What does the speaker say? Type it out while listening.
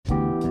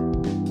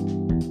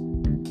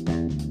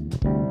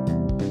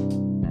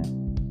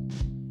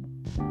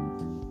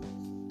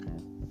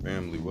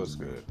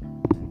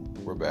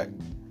back.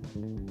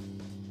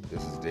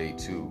 This is day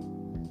 2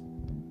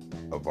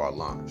 of our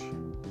launch.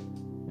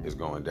 It's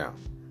going down.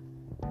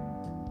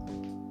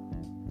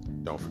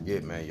 Don't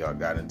forget, man, y'all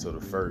got until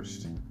the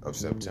 1st of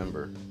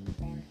September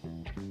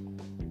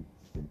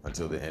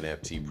until the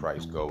NFT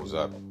price goes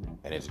up,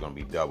 and it's going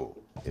to be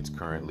double. It's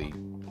currently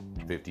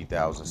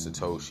 50,000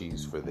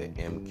 Satoshis for the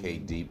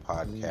MKD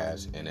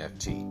Podcast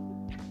NFT.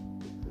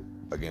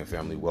 Again,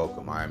 family,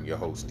 welcome. I am your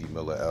host, D.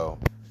 Miller L.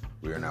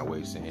 We are not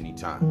wasting any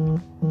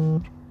time.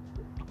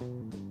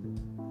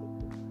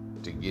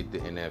 To get the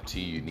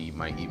NFT, you need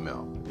my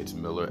email. It's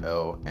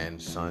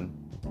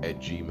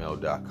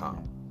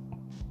millerlandson@gmail.com.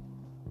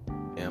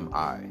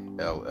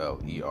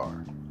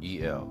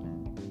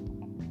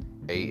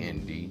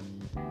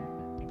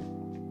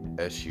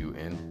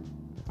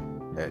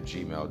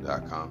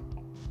 MillerElSun@gmail.com.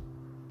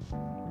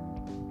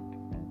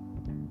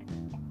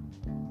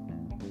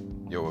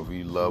 Yo, if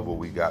you love what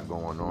we got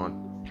going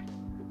on,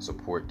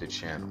 support the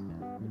channel.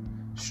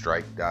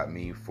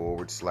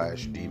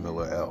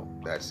 Strike.me/DMillerL.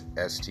 That's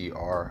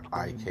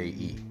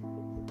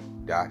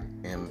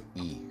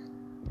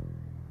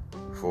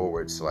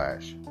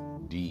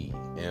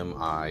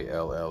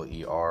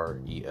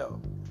STRIKE.me/DMILLEREL.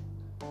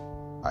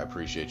 I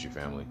appreciate you,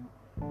 family.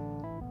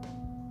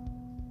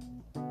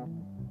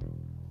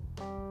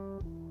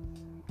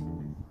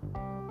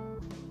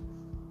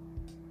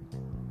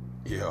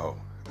 Yo,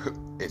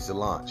 it's a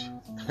launch.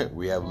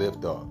 We have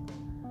liftoff.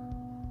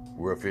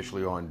 We're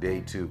officially on day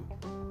 2.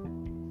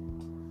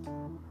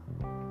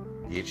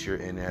 Get your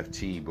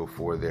NFT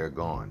before they're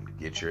gone.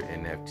 Get your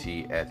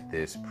NFT at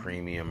this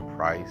premium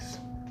price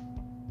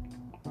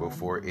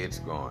before it's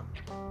gone.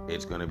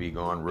 It's going to be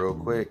gone real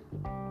quick.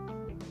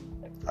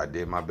 I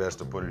did my best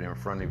to put it in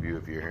front of you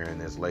if you're hearing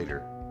this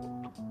later.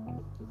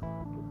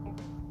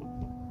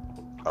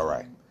 All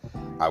right.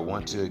 I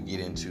want to get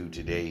into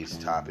today's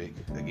topic.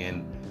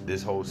 Again,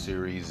 this whole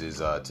series is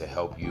to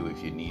help you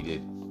if you need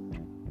it.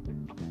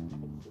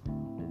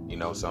 You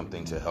know,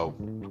 something to help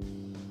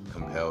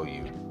compel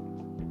you,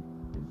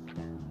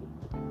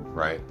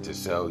 right? To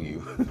sell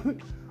you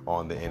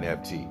on the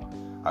NFT.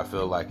 I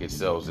feel like it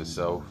sells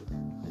itself.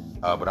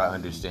 But I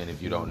understand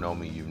if you don't know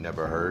me, you've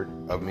never heard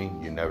of me.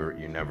 You never,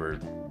 you know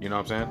what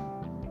I'm saying?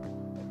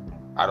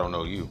 I don't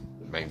know you.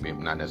 Maybe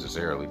not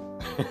necessarily.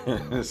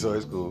 So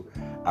it's cool.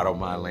 I don't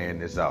mind laying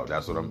this out.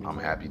 That's what I'm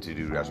happy to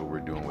do. That's what we're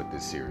doing with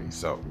this series.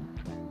 So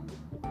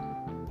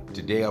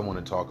today I want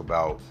to talk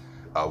about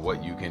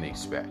what you can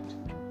expect.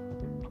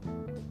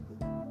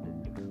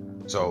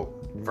 So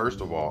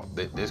first of all,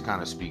 this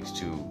kind of speaks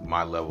to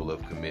my level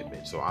of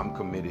commitment. So I'm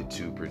committed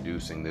to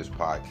producing this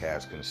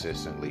podcast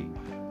consistently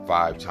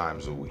 5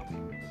 times a week.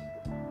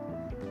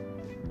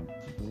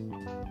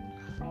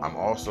 I'm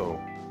also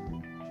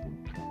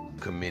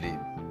committed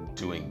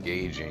to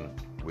engaging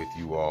with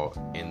you all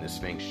in the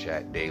Sphinx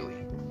chat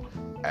daily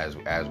as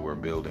we're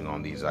building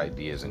on these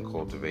ideas and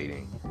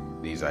cultivating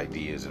these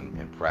ideas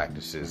and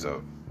practices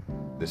of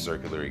the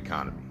circular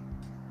economy.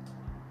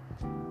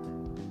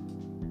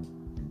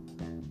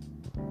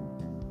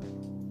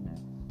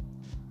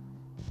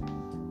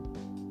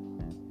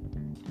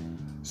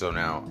 So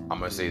now I'm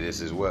going to say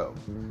this as well.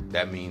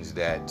 That means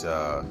that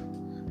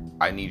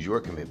I need your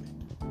commitment,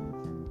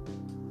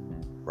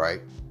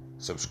 right?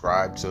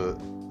 Subscribe to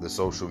the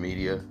social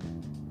media.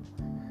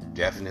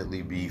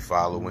 Definitely be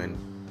following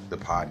the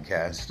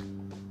podcast.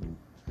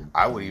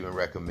 I would even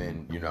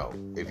recommend,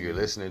 if you're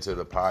listening to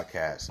the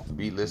podcast,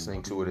 be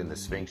listening to it in the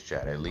Sphinx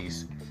chat at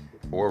least,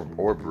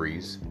 or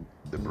Breeze,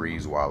 the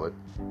Breeze wallet.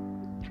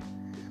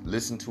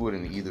 Listen to it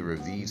in either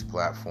of these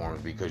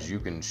platforms because you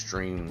can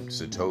stream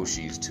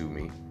Satoshis to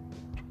me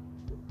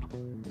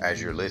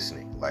as you're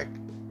listening, like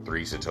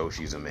 3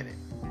 Satoshis a minute,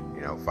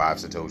 5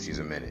 Satoshis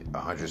a minute,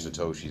 100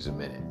 Satoshis a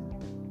minute.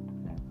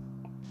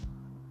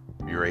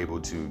 You're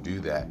able to do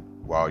that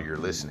while you're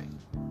listening,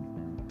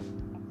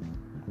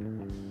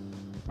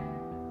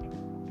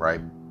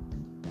 right?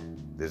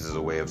 This is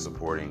a way of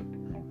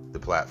supporting the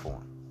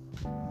platform.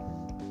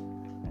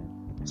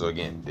 So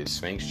again, the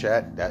Sphinx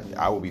chat, that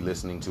I will be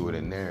listening to it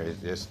in there.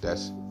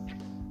 That's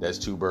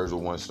 2 birds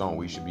with 1 stone.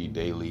 We should be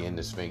daily in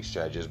the Sphinx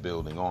chat, just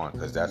building on,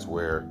 because that's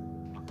where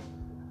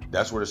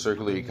the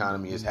circular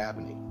economy is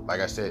happening. Like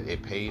I said,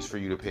 it pays for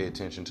you to pay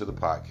attention to the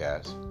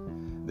podcast.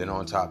 Then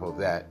on top of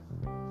that,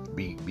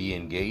 be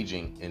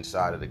engaging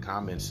inside of the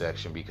comment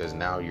section, because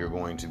now you're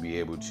going to be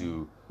able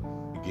to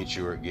get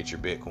your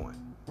Bitcoin,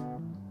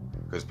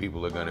 because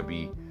people are going to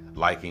be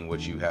liking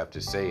what you have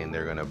to say, and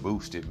they're going to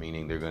boost it,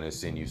 meaning they're going to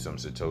send you some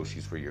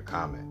Satoshis for your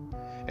comment.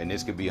 And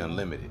this could be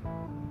unlimited.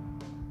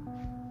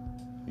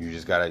 You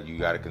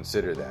gotta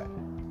consider that.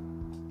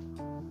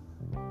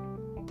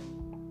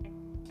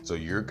 So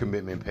your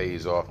commitment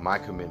pays off. My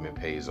commitment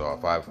pays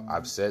off.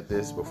 I've said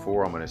this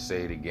before. I'm going to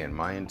say it again.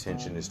 My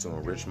intention is to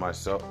enrich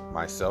myself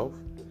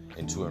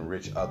and to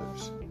enrich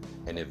others.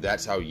 And if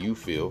that's how you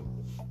feel,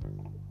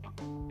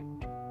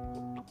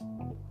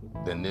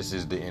 then this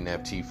is the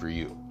NFT for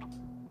you.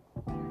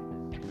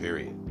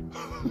 Period.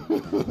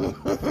 You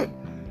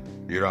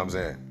know what I'm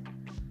saying?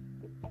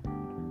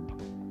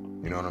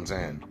 You know what I'm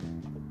saying?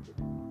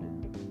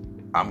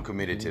 I'm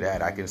committed to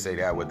that. I can say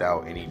that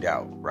without any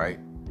doubt, right?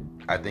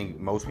 I think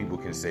most people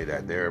can say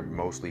that. They're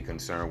mostly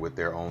concerned with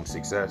their own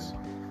success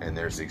and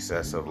their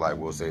success of, like,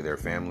 we'll say their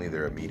family,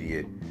 their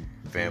immediate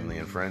family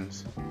and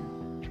friends.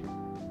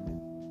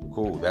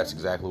 Cool. That's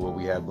exactly what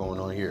we have going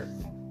on here.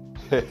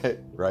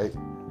 Right?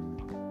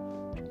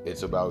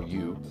 It's about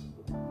you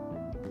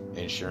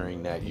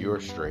ensuring that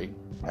you're straight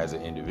as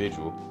an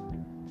individual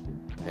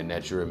and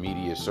that your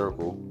immediate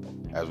circle,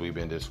 as we've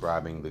been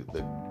describing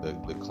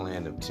the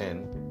clan of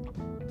 10,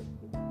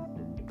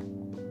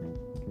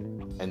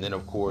 and then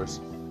of course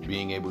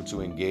being able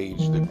to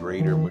engage the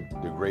greater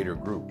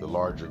group, the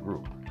larger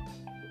group.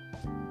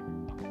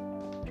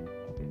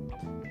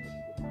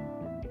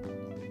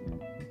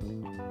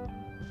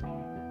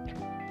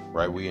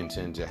 Right, we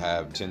intend to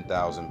have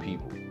 10,000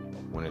 people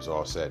when it's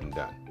all said and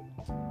done.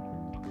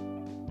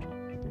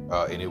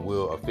 And it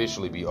will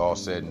officially be all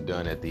said and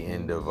done at the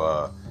end of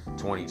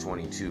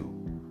 2022.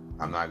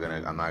 I'm not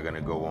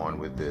gonna go on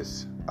with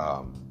this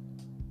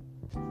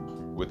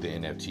with the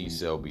NFT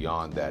sale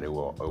beyond that. It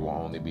will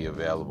only be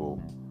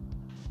available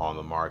on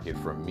the market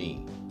from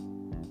me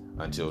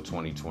until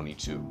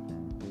 2022.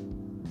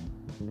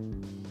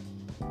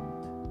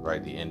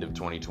 Right, the end of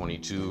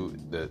 2022,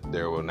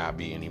 there will not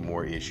be any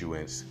more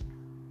issuance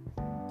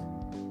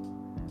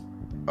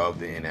of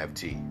the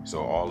NFT.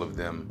 So all of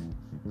them,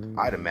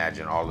 I'd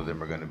imagine all of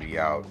them are going to be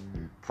out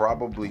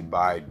probably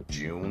by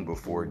June,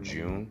 before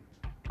June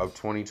of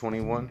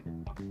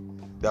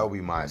 2021. That'll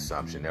be my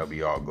assumption. They'll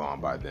be all gone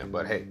by then.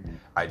 But hey,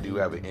 I do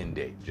have an end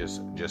date,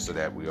 just so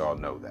that we all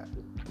know that.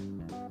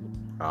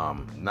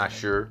 Not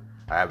sure.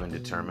 I haven't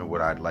determined what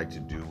I'd like to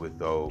do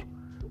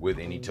with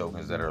any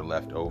tokens that are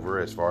left over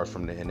as far as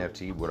from the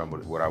NFT.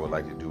 What I would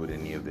like to do with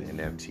any of the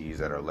NFTs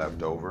that are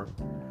left over.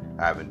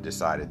 I haven't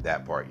decided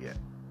that part yet.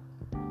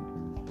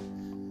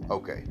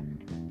 Okay.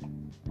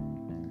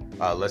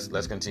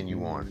 Let's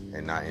continue on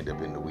and not end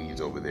up in the weeds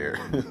over there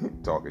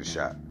talking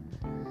shop.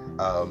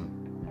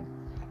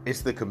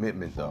 It's the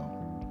commitment though.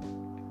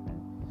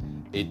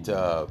 It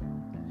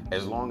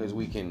as long as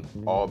we can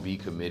all be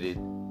committed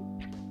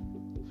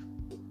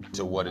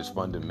to what is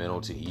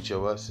fundamental to each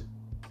of us,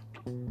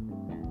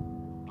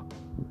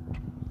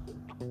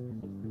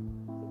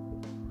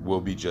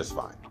 we'll be just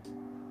fine.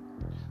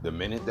 The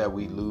minute that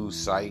we lose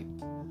sight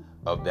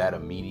of that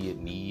immediate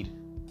need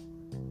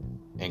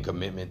and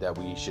commitment that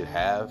we should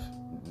have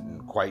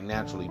quite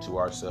naturally to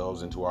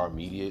ourselves and to our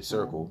immediate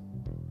circle,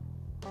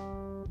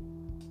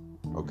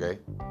 okay,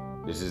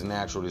 this is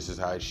natural, this is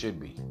how it should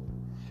be.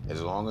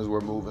 As long as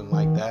we're moving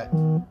like that,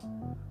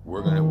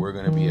 we're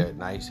gonna be a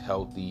nice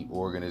healthy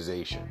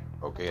organization,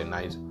 okay, a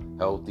nice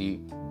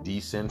healthy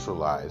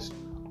decentralized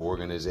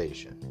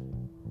organization.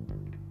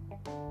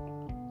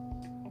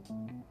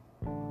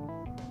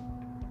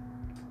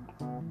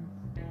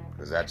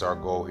 Because that's our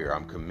goal here.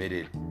 I'm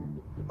committed,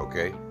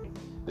 okay?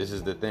 This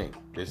is the thing.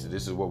 This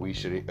is what we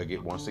should,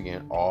 again, once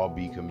again, all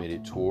be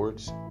committed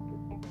towards,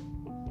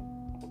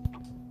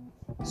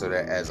 so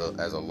that as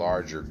a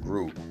larger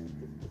group,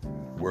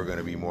 we're going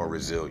to be more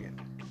resilient.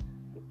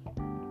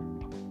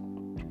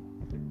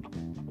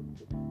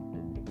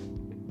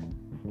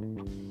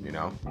 You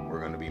know, we're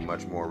going to be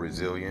much more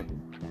resilient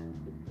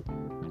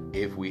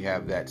if we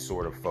have that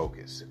sort of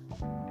focus.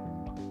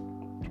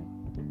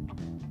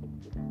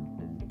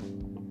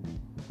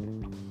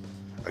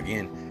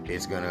 Again,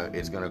 it's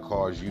gonna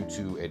cause you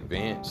to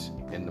advance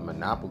in the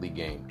Monopoly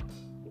game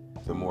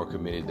the more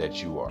committed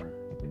that you are.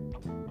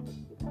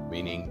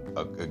 Meaning,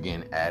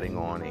 again, adding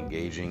on,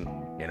 engaging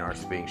in our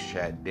Sphinx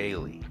chat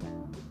daily.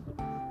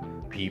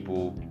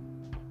 People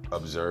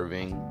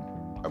observing,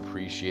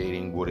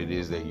 appreciating what it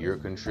is that you're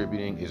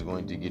contributing is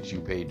going to get you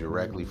paid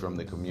directly from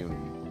the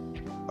community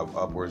of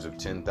upwards of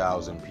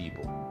 10,000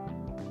 people.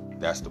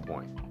 That's the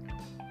point.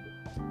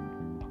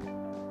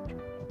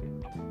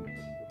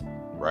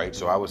 Right?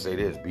 So I would say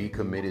this: be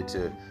committed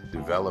to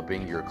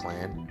developing your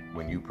clan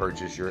when you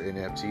purchase your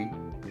NFT.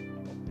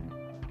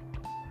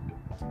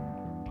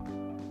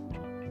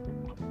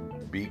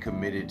 Be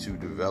committed to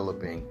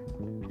developing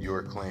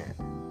your clan.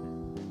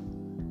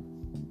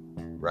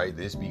 Right?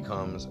 This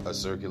becomes a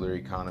circular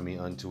economy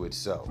unto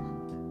itself.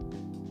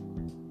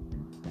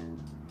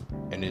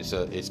 And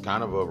it's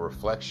kind of a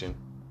reflection,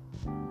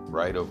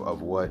 right,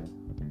 of what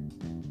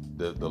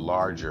the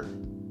larger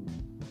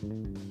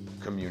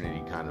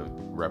community kind of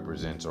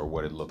represents, or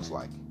what it looks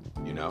like,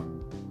 you know.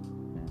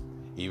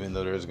 Even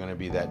though there's going to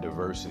be that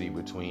diversity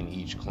between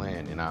each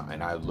clan, and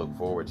I look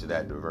forward to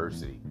that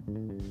diversity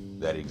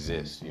that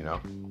exists, you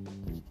know.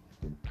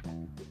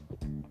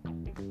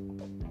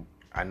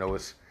 I know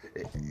it's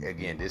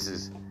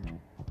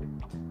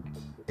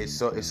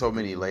so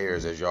many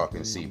layers, as y'all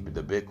can see, but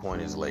the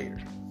Bitcoin is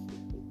layered.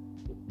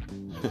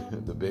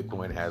 The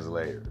Bitcoin has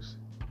layers.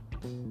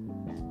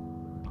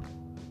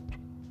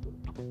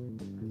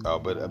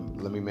 But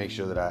let me make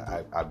sure that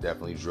I've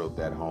definitely drilled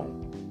that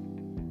home.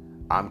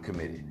 I'm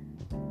committed,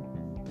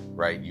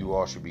 right? You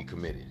all should be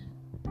committed.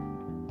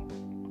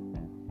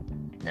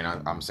 And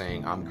I'm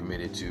saying I'm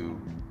committed to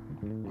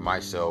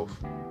myself,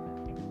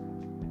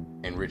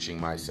 enriching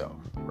myself,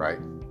 right?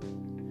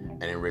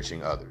 And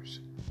enriching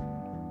others.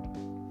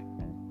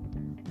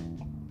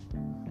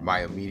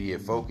 My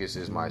immediate focus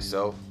is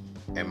myself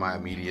and my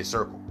immediate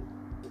circle.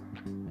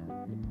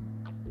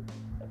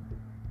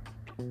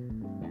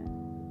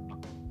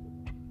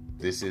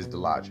 This is the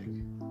logic.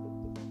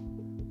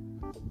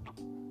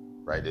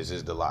 Right? This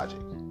is the logic.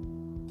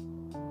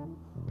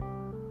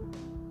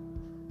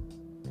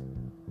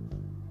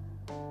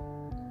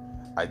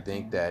 I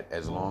think that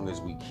as long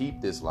as we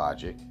keep this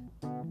logic,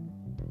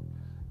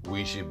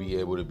 we should be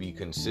able to be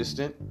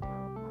consistent.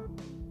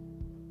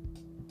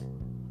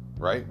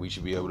 Right? We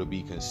should be able to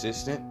be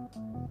consistent.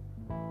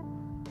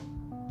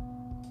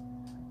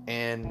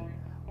 And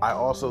I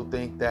also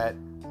think that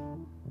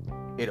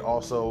it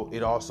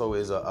also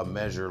is a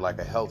measure, like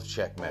a health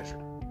check measure.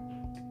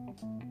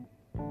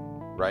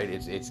 Right?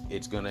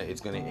 It's gonna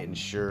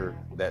ensure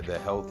that the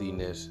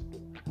healthiness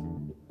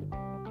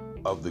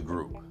of the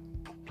group.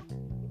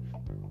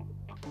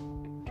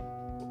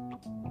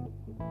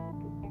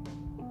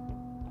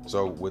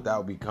 So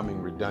without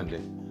becoming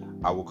redundant,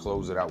 I will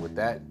close it out with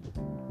that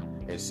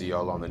and see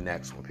y'all on the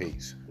next one.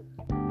 Peace.